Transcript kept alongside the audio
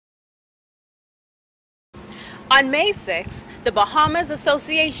On May 6th, the Bahamas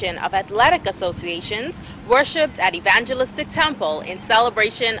Association of Athletic Associations worshipped at Evangelistic Temple in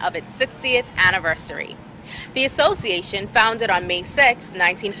celebration of its 60th anniversary. The association, founded on May 6,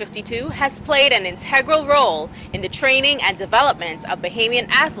 1952, has played an integral role in the training and development of Bahamian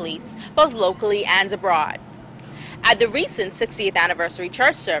athletes both locally and abroad. At the recent 60th anniversary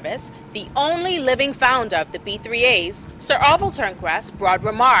church service, the only living founder of the B3As, Sir Orville Turnquest, brought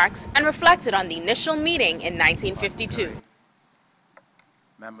remarks and reflected on the initial meeting in 1952.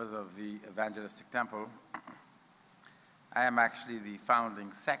 Members of the Evangelistic Temple, I am actually the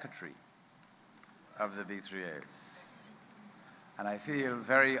founding secretary of the B3As. And I feel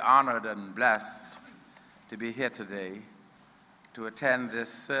very honored and blessed to be here today to attend this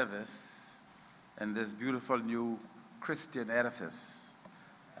service in this beautiful new Christian edifice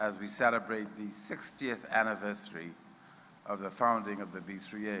as we celebrate the 60th anniversary of the founding of the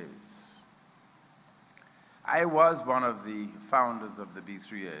B3As. I was one of the founders of the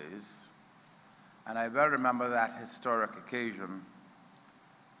B3As, and I well remember that historic occasion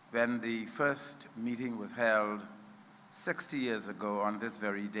when the first meeting was held 60 years ago on this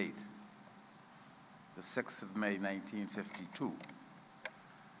very date, the 6th of May, 1952.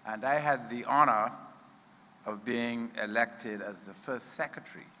 And I had the honor of being elected as the first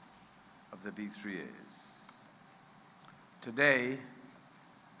secretary of the B3As. Today,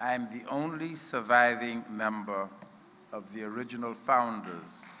 I am the only surviving member of the original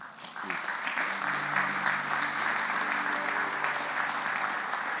founders group.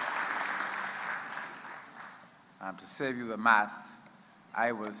 To save you the math,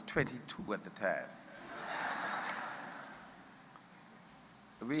 I was 22 at the time.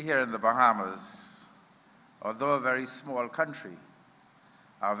 We here in the Bahamas, although a very small country,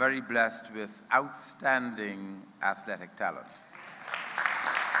 are very blessed with outstanding athletic talent.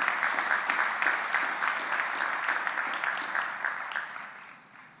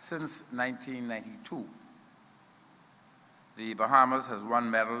 Since 1992, the Bahamas has won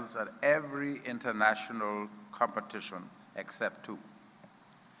medals at every international competition except two.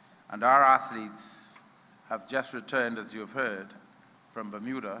 And our athletes have just returned, as you have heard, from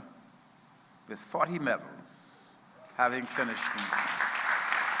Bermuda with 40 medals, having finished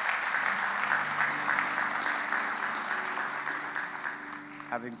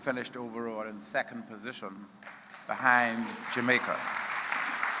overall in second position behind Jamaica.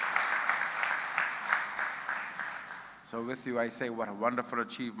 So with you, I say what a wonderful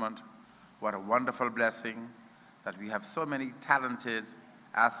achievement, what a wonderful blessing that we have so many talented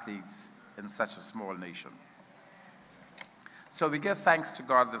athletes in such a small nation. So we give thanks to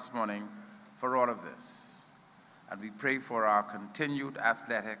God this morning for all of this, and we pray for our continued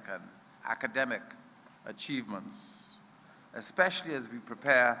athletic and academic achievements, especially as we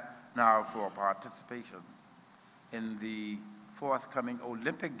prepare now for participation in the forthcoming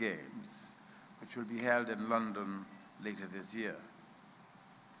Olympic Games, which will be held in London later this year.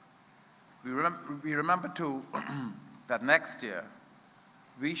 We remember too that next year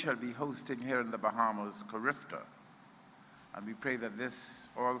we shall be hosting here in the Bahamas Carifta, and we pray that this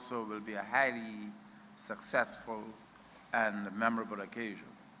also will be a highly successful and memorable occasion.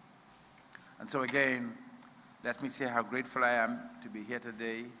 And so again, let me say how grateful I am to be here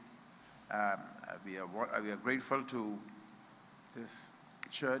today. We are grateful to this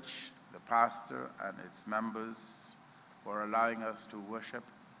church, the pastor and its members, for allowing us to worship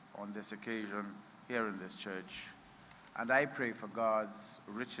on this occasion here in this church. And I pray for God's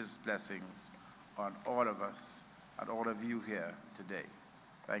richest blessings on all of us and all of you here today.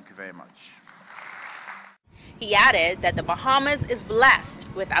 Thank you very much. He added that the Bahamas is blessed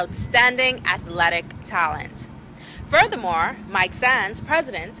with outstanding athletic talent. Furthermore, Mike Sands,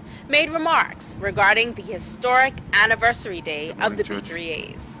 president, made remarks regarding the historic anniversary day of the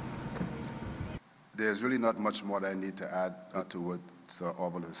B3As. There's really not much more that I need to add to what Sir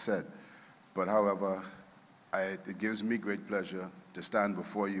Orville has said. But however, it gives me great pleasure to stand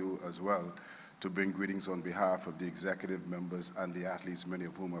before you as well to bring greetings on behalf of the executive members and the athletes, many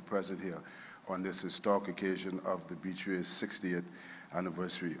of whom are present here on this historic occasion of the B3A's 60th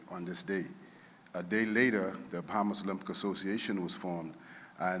anniversary on this day. A day later, the Bahamas Olympic Association was formed,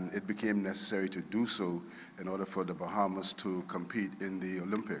 and it became necessary to do so in order for the Bahamas to compete in the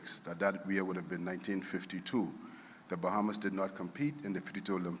Olympics. That year would have been 1952. The Bahamas did not compete in the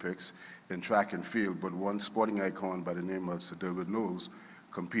 52 Olympics in track and field, but one sporting icon by the name of Sir David Knowles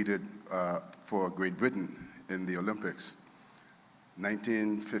competed for Great Britain in the Olympics.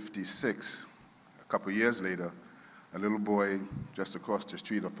 1956, a couple years later, a little boy just across the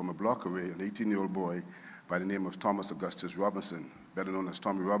street from a block away, an 18-year-old boy by the name of Thomas Augustus Robinson, better known as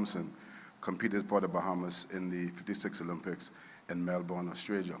Tommy Robinson, competed for the Bahamas in the 56 Olympics in Melbourne,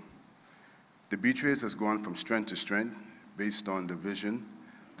 Australia. The beach race has gone from strength to strength based on the vision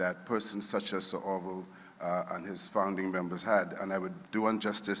that persons such as Sir Orville and his founding members had. And I would do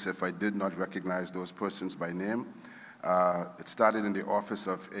injustice if I did not recognize those persons by name. It started in the office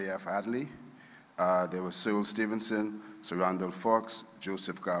of A.F. Adley. There was Cyril Stevenson, Sir Randall Fox,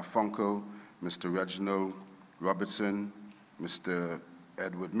 Joseph Garfunkel, Mr. Reginald Robertson, Mr.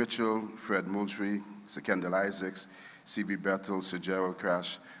 Edward Mitchell, Fred Moultrie, Sir Kendall Isaacs, C.B. Bethel, Sir Gerald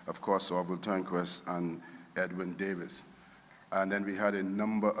Crash, of course, Orville Turnquest, and Edwin Davis. And then we had a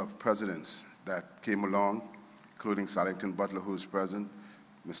number of presidents that came along, including Salington Butler, who is present,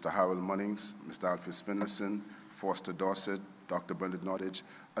 Mr. Harold Munnings, Mr. Alphys Finlayson, Foster Dorset, Dr. Bernard Nottage,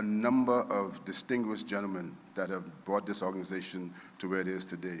 a number of distinguished gentlemen that have brought this organization to where it is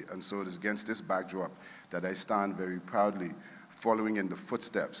today. And so it is against this backdrop that I stand very proudly, following in the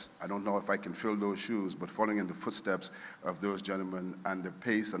footsteps. I don't know if I can fill those shoes, but following in the footsteps of those gentlemen and the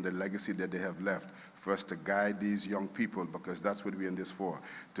pace and the legacy that they have left for us to guide these young people, because that's what we're in this for,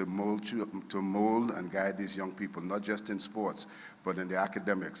 to mold and guide these young people, not just in sports, but in the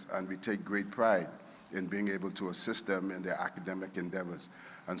academics. And we take great pride in being able to assist them in their academic endeavors.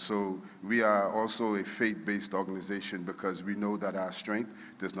 And so we are also a faith-based organization because we know that our strength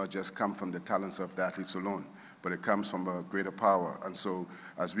does not just come from the talents of the athletes alone, but it comes from a greater power. And so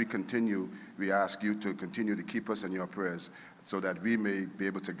as we continue, we ask you to continue to keep us in your prayers so that we may be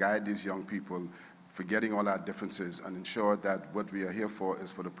able to guide these young people, forgetting all our differences, and ensure that what we are here for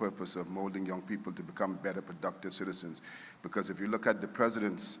is for the purpose of molding young people to become better, productive citizens. Because if you look at the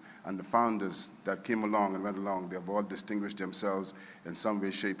presidents and the founders that came along and went along, they have all distinguished themselves in some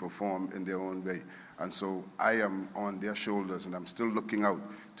way, shape, or form in their own way. And so I am on their shoulders, and I'm still looking out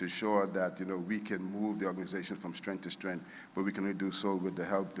to ensure that we can move the organization from strength to strength, but we can only do so with the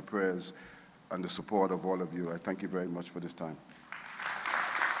help, the prayers, and the support of all of you. I thank you very much for this time.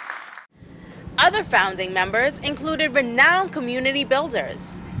 Other founding members included renowned community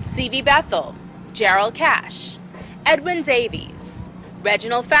builders, C.V. Bethel, Gerald Cash, Edwin Davies,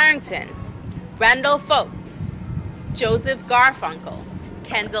 Reginald Farrington, Randall Folks, Joseph Garfunkel,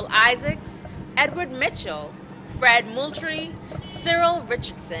 Kendall Isaacs, Edward Mitchell, Fred Moultrie, Cyril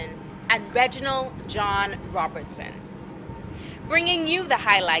Richardson, and Reginald John Robertson. Bringing you the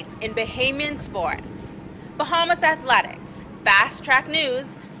highlights in Bahamian sports. Bahamas Athletics, Fast Track News,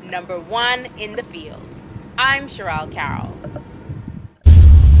 #1 in the field. I'm Sherelle Carroll.